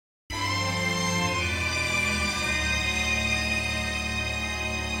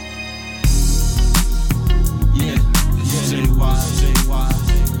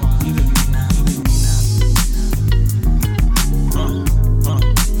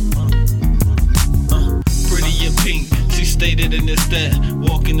it's that.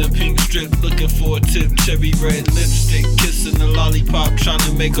 Walking the pink strip, looking for a tip. Cherry red lipstick, kissing the lollipop, trying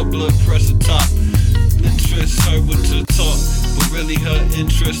to make her blood pressure top. Interest her with the talk, but really her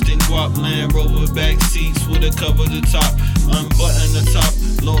interest in guap. Land Rover back seats with a cover the top. Unbutton the top,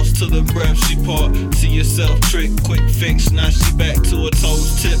 lost to the breath she part. See yourself trick, quick fix, now she back to her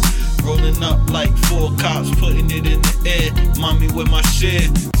toes tip. Rolling up like 4 cops, putting it in the air. Mommy with my share,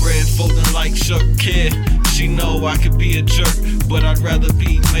 bread folding like Shuck Care. She know I could be a jerk, but I'd rather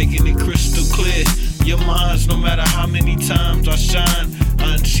be making it crystal clear. Your minds, no matter how many times I shine,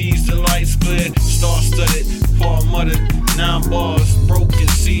 uncheese the lights clear. Star-studded, Paul muttered, 9 bars, broken,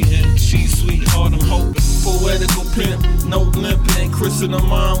 seating. She's sweetheart, I'm hoping. Poetical pimp, no limping. Chris in her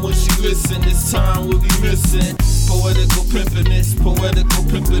mind when she listen, this time we'll be missing. Poetical pimpiness, poetical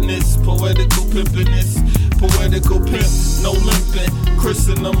pimpiness, poetical pimpiness, poetical pimp, no limping. Chris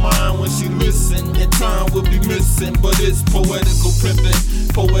in her mind when she listen, and time will be missing. But it's poetical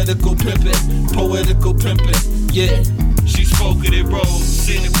pimpin', poetical pimpin', poetical pimpin', yeah. She spoke it, it rolled.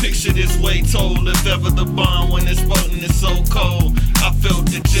 Seen a picture this way told. If ever the bond when it's floating is so cold. I felt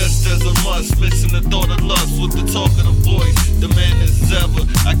it just as a must. Missing the thought of lust with the talk of the voice. The man is ever.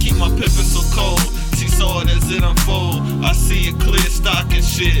 I keep my pimpin' so cold. She saw it as it unfold. I see it clear, stock and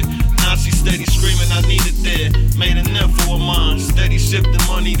shit. Now she steady screaming, I need it there. Made an info of mine. Steady shifting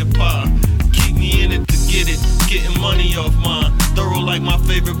money to pie. Keep me in it to get it. Getting money off mine. Thorough like my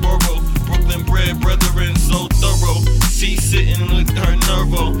favorite borough. Brooklyn bred brethren, so thorough. She sitting with her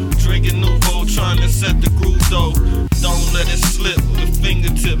nervo, drinking Nouveau, trying to set the groove though. Don't let it slip with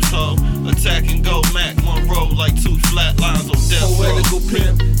fingertips, ho. Attack and go, Mac Monroe, like 2 flat lines on death row. Poetical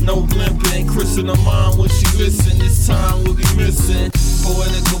pimp, no limping. Chris in her mind when she listen, this time we'll be missing.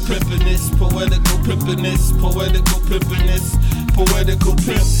 Poetical pimpiness, poetical pimpiness, poetical pimpiness, poetical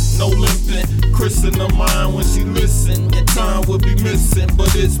pimp, no limping. Chris in her mind when she listen, and time will be missing.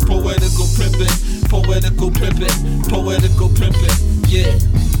 But it's poetical pimpin', poetical pimpin', poetical pimpin', yeah.